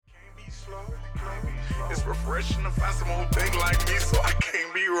It's refreshing to find someone who think like me, so I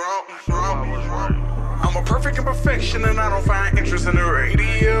can't be wrong. I'm a perfect imperfection and I don't find interest in the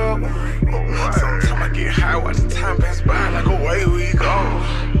radio. Sometimes I get high, watching time pass by like away we go.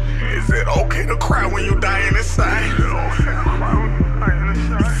 Is it okay to cry when you dying inside?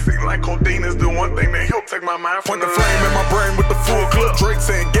 Seem like codeine is the one thing that help take my mind from the flame in my brain with the full clip. Drake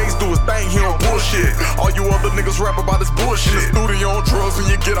saying Gates do his thing, he on bullshit. All you other niggas rap about this bullshit. Studio on drugs and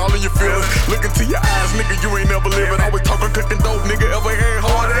you get all in your feelings. Look into your eyes, nigga, you ain't never living. Always talking cooking dope, nigga, ever had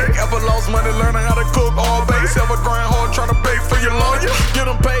heartache? Ever lost money learning how to cook all base? Ever grind hard trying to bake for your lawyer? Get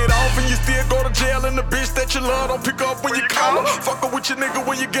them paid off and you still go to jail, and the bitch that you love don't pick up when you call her. Fuckin' with your nigga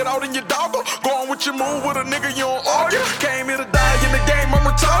when you get out in your dogger. Go on with your move with a nigga, you don't argue. Came here to die in the game, I'm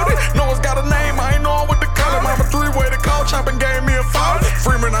retarded. No one's got a name, I ain't knowin' what to call him. I'm a three-way to call, chopping gave me a fall.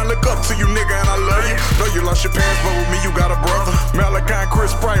 Freeman, I look up to you, nigga, and I love you. Know you lost your pants, but with me, you got a brother. Malachi,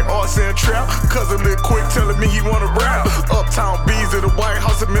 Chris Bright, Arts and Trap. Cousin Lil Quick telling me he wanna rap. Uptown Bees at the White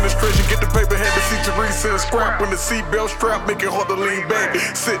House administration. Get the paper, had to see Teresa and scrap. When the seatbelt strap, make it hard to lean back.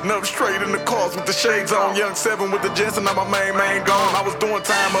 Sitting up straight in the cars with the shades on. Young 7 with the Jensen, now my main man gone. I was doing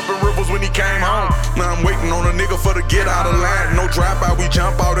time up in Rivers when he came home. Now I'm waiting on a nigga for the get out of line. No dropout, we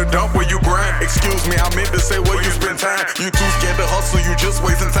jump out and dump where you grind. Excuse me, I meant to say where you spend time. You too scared to hustle, you just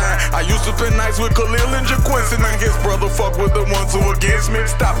wasting time. I used to spend nights with Khalil and Jaquincy. Now his brother fuck with the ones who against me.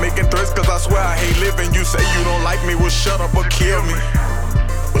 Stop making threats, cause I swear I hate living. You say you don't like me, well shut up or kill me.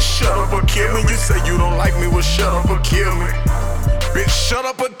 Well shut up or kill me. You say you don't like me, well shut up or kill me. Bitch, shut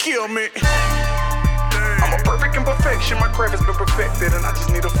up or kill me. I'm a perfect imperfection, my craft has been perfected, and I just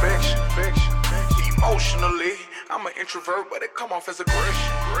need affection. Emotionally, I'm an introvert, but it come off as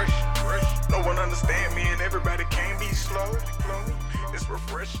aggression. No one understand me, and everybody can be slow. It's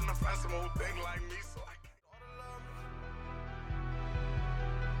refreshing to find someone who think like me, so I can't.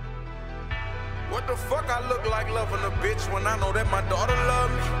 What the fuck I look like loving a bitch when I know that my daughter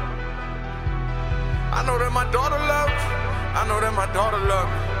love me? I know that my daughter love me. I know that my daughter love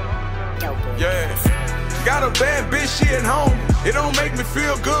me. Yeah. Got a bad bitch, she at home. It don't make me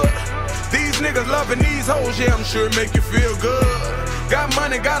feel good. These niggas loving these hoes, yeah, I'm sure it make you feel good. Got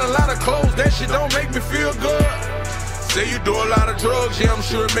money, got a lot of clothes, that shit don't make me feel good. Say you do a lot of drugs, yeah, I'm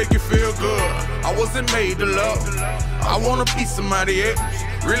sure it make you feel good. I wasn't made to love. I wanna be somebody else.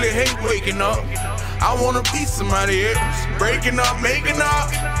 Really hate waking up. I wanna be somebody else. Breaking up, making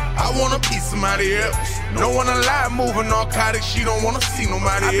up. I wanna be somebody else. No one alive moving narcotics, she don't wanna see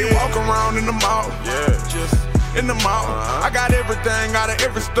nobody else. I be walking around in the mall, yeah, just in the mall. I got everything out of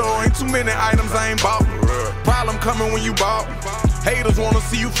every store, ain't too many items I ain't bought. Problem coming when you bought. Haters wanna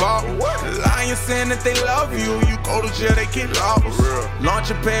see you fall. Lying saying that they love you, you go to jail, they get lost.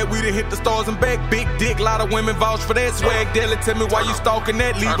 Launching pad, we done hit the stars and back. Big dick, lot of women vouch for that swag. Deli, tell me why you stalking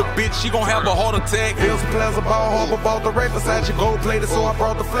that. Leave a bitch, she gon' have a heart attack. Hills Plaza Ball Harbor, bought the right beside your gold plated, so I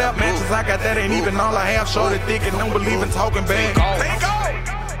brought the flap matches. I got that, ain't even all I have. Shorty thick and don't believe in talking bad.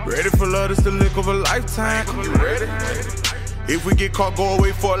 Ready for love, it's the lick of a lifetime. You ready? If we get caught, go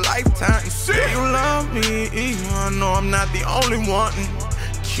away for a lifetime. You say you love me, I know I'm not the only one.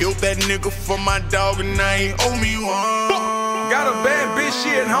 Killed that nigga for my dog and now he owe me one. Got a bad bitch,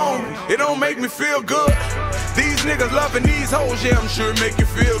 she at home. It don't make me feel good. These niggas loving these hoes, yeah, I'm sure it make you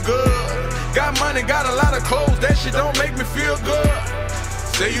feel good. Got money, got a lot of clothes, that shit don't make me feel good.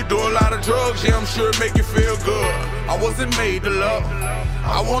 Say you do a lot of drugs, yeah, I'm sure it make you feel good. I wasn't made to love.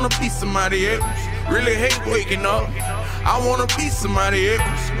 I wanna be somebody else. Really hate waking up. I wanna be somebody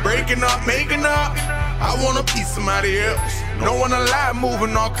else. Breaking up, making up. I wanna be somebody else. No one alive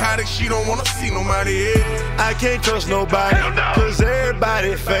moving narcotics, she don't wanna see nobody else. I can't trust nobody, cause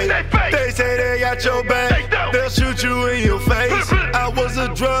everybody fake. They say they got your back, they'll shoot you in your face. I was a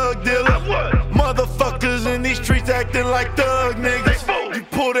drug dealer. Motherfuckers in these streets acting like thug niggas. You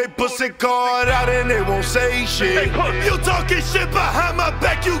pull they pussy card out and they won't say shit. You talking shit behind my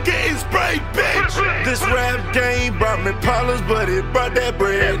back, you getting sprayed, bitch. This rap game brought me problems, but it brought that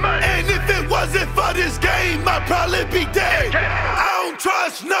bread. And if it wasn't for this game, I'd probably be dead. I don't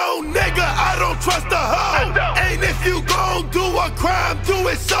trust no nigga, I don't trust a hoe. And if you gon' do a crime, do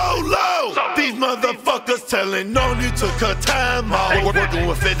it solo. These motherfuckers telling on you took her time off. They working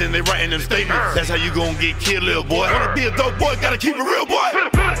with feds and they writing them statements. That's how you gon' get killed, little boy. Wanna be a dope boy, gotta keep it real, boy.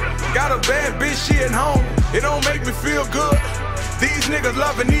 Got a bad bitch, she at home. It don't make me feel good. These niggas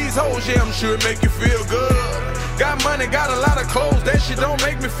loving these hoes, yeah, I'm sure it make you feel good. Got money, got a lot of clothes, that shit don't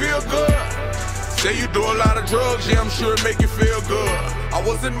make me feel good. Say you do a lot of drugs, yeah, I'm sure it make you feel good. I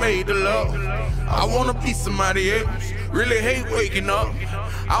wasn't made to love. I wanna be somebody else. Really hate waking up.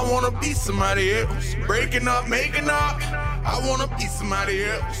 I wanna be somebody else. Breaking up, making up. I wanna be somebody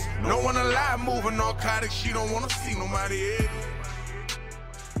else. No one alive moving narcotics, she don't wanna see nobody else.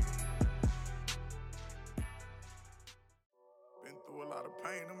 Been through a lot of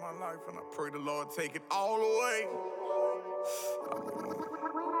pain in my life, and I pray the Lord take it all away.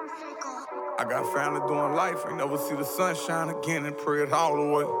 I got family doing life, ain't never see the sunshine again, and pray it all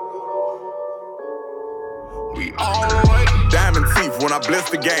away. We all the way. Diamond teeth when I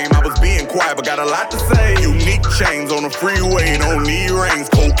blessed the game. I was being quiet, but got a lot to say. Unique chains on the freeway, don't need rings.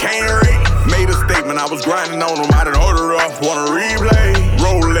 Cocaine rate. Made a statement, I was grinding on them. I done order up, want a replay.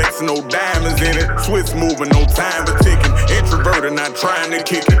 Rolex, no diamonds in it. Swiss moving, no time for ticking. Introverted, not trying to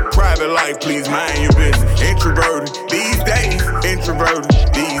kick it. Private life, please mind your business. Introverted these days. Introverted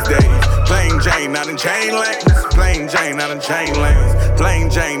these days. Plain Jane, not in chain lanes. Plain Jane, not in chain lanes. Plain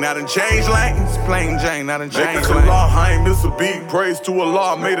Jane, not in change lanes. Plain Jane, not in change lanes. I ain't miss a beat. Praise to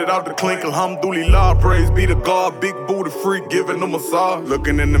Allah, made it out the clink. Alhamdulillah, praise be to God. Big booty freak, giving them a massage.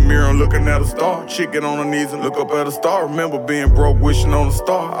 Looking in the mirror and looking at a star. Chicken on her knees and look up at a star. Remember being broke, wishing on a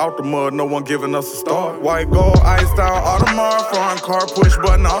star. Out the mud, no one giving us a star. White gold, iced out, Audemars. Foreign car, push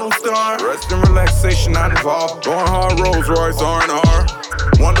button, auto start. Rest and relaxation, not involved. Going hard, Rolls Royce, R&R.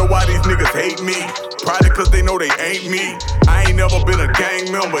 Wonder why these niggas hate me. Probably cause they know they ain't me. I ain't never been a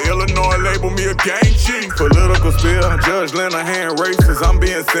gang member. Illinois label me a gang chief. Political spill, Judge Lenahan racist. I'm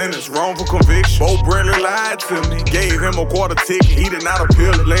being sentenced, wrongful conviction. Bo Bradley lied to me. Gave him a quarter ticket, he did not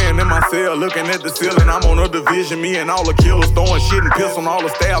appeal it. Laying in my cell, looking at the ceiling. I'm on a division, me and all the killers. Throwing shit and piss on all the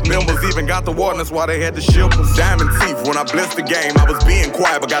staff members. Even got the warden, that's why they had to ship us. Diamond teeth, when I blessed the game, I was being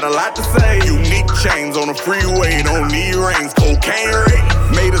quiet, but got a lot to say. Unique chains on the freeway, don't need rings. Cocaine rate.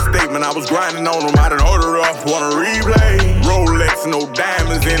 Made a statement, I was grinding on them. I done order up, want a replay. Rolex, no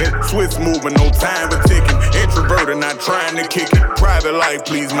diamonds in it. Swiss moving, no time for ticking. Introverted, not trying to kick it. Private life,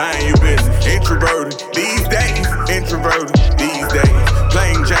 please mind your business. Introverted these days. Introverted these days.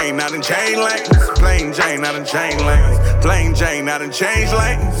 Plain Jane, not in chain lanes. Plain Jane, not in chain lanes. Plain Jane, not in change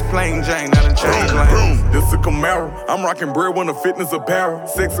lanes. Plain Jane, not in change lanes. This a Camaro. I'm rocking bread when the fitness apparel.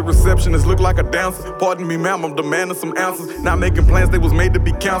 Sexy receptionist look like a dancer. Pardon me, ma'am, I'm demanding some answers. Not making plans, they was made to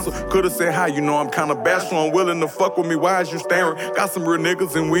be canceled. Could've said hi, you know I'm kinda bashful. Unwilling to fuck with me, why is you staring? Got some real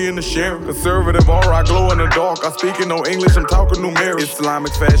niggas and we in the sharing. Conservative aura, I glow in the dark. I speak in no English, I'm talking numeric.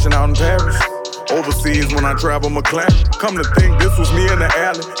 Islamic fashion out in Paris. Overseas when I travel McLaren. Come to think this was me in the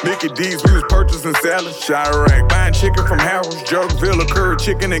alley. Mickey D's, we was purchasing salad. Chirac, buying chicken from Harrods. Jerkville, curry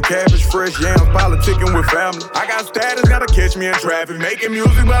chicken and cabbage. Fresh yams, politicking with family. I got status, gotta catch me in traffic. Making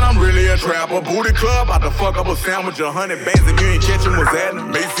music, but I'm really a trapper. Booty club, about to fuck up a sandwich. 100 bands if you ain't catching what's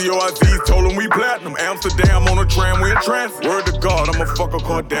happening. Maceo Aziz told him we platinum. Amsterdam on a tram, we in transit. Word to God, I'ma fuck a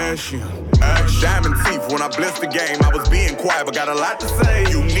Kardashian. Diamond teeth, when I blessed the game, I was being quiet, but got a lot to say.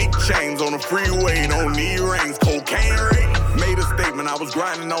 Unique chains on the freeway, don't need rings. Cocaine rate. Made a statement, I was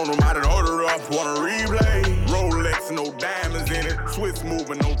grinding on them. I done order up, want a replay. Rolex, no diamonds in it. Swiss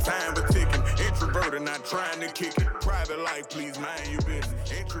moving, no time for ticking. Introverted, not trying to kick it. Private life, please mind your business.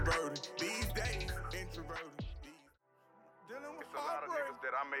 Introverted these days. Introverted. It's a lot of niggas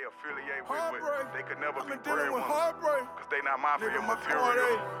that I may affiliate with, but they could never be bread ones. Cause they not mafia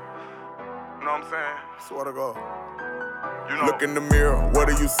material. You know what I'm saying? Swear to God. You know. Look in the mirror, what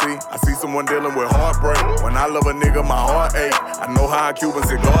do you see? I see someone dealing with heartbreak. When I love a nigga, my heart ache. I know how a Cuban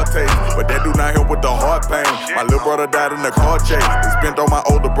cigar tastes, but that do not help with the heart pain. My little brother died in the car chase. They spent on my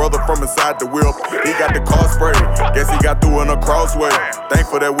older brother from inside the whip. He got the car sprayed. Guess he got through in a crossway.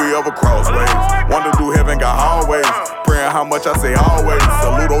 Thankful that we ever crossways. Wonder do heaven got hallways. Praying how much I say always.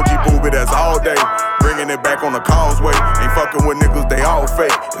 Salute OG Booby, that's all day. Bringing it back on the causeway. Ain't fucking with niggas, they all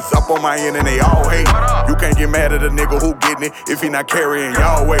fake. It's up on my end and they all hate. You can't get mad at a nigga who getting it if he not carrying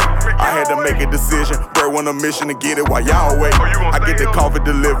y'all weight. I had to make a decision. Bro, on a mission to get it while y'all wait. I get the coffee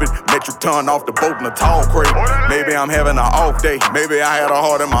delivered, metric ton off the boat in a tall crate. Maybe I'm having an off day. Maybe I had a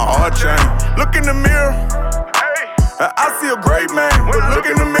heart in my heart chain. Look in the mirror. I see a great man, but look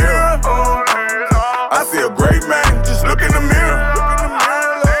in the mirror. I see a great man. Just look in the mirror.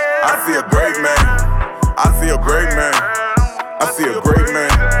 I see a great man. I see a great man. I see a great man.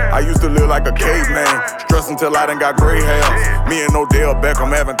 I used to live like a caveman, stress until I done got gray hairs. Me and Odell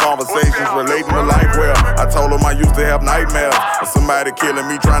Beckham having conversations, relating to life well. I told him I used to have nightmares of somebody killing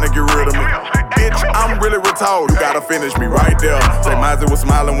me, trying to get rid of me. Bitch, I'm really retarded. You gotta finish me right there. Say Mizey was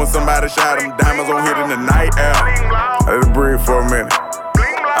smiling when somebody shot him. Diamonds on hit in the night air. I had to breathe for a minute.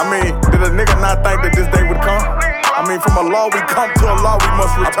 I mean, did a nigga not think that this day would come? I I mean, from a law we come to a law we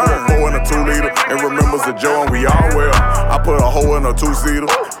must return. I put a 4 in a 2-liter and remembers the Joe and we all well. I put a hoe in a 2-seater.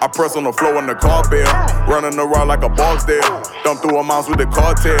 I press on the floor in the car bell. Running around like a Barksdale. Dump through a mouse with the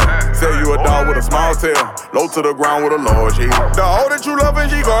cartel. Sell you a dog with a small tail. Low to the ground with a large heat. The hoe that you love and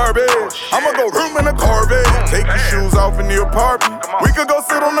she garbage. I'ma go room in the Corvette. Take your shoes off in the apartment. We could go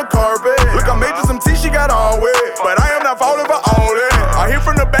sit on the carpet. Look, I made you some tea, she got all wet. But I am not falling for all that. I hear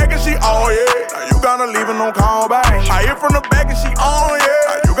from the back and she all yeah. Now you gotta leave and don't call back. I hear from the back and she all yeah.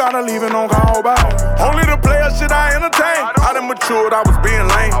 Now you gotta leave and don't call back. Only the player shit I entertain. I done matured, I was being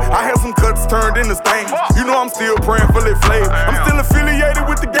lame. I had some cuts turned into stains. You know I'm still praying for Lit Flav. I'm still affiliated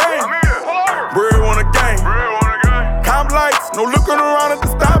with the game. Bread on a game. Cop lights, no looking around at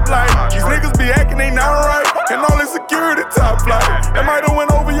the stoplight. These niggas be acting they not right. And all this security top flight. That might have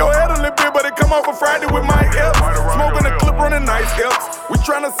went over your head a little bit, but it come off a Friday with my help. Smoking a clip running nice helps. We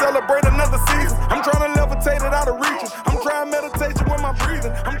tryna celebrate another season. I'm tryna levitate it out of reach. I'm trying meditation with my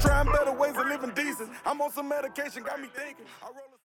breathing. I'm trying better ways of living decent. I'm on some medication, got me thinking.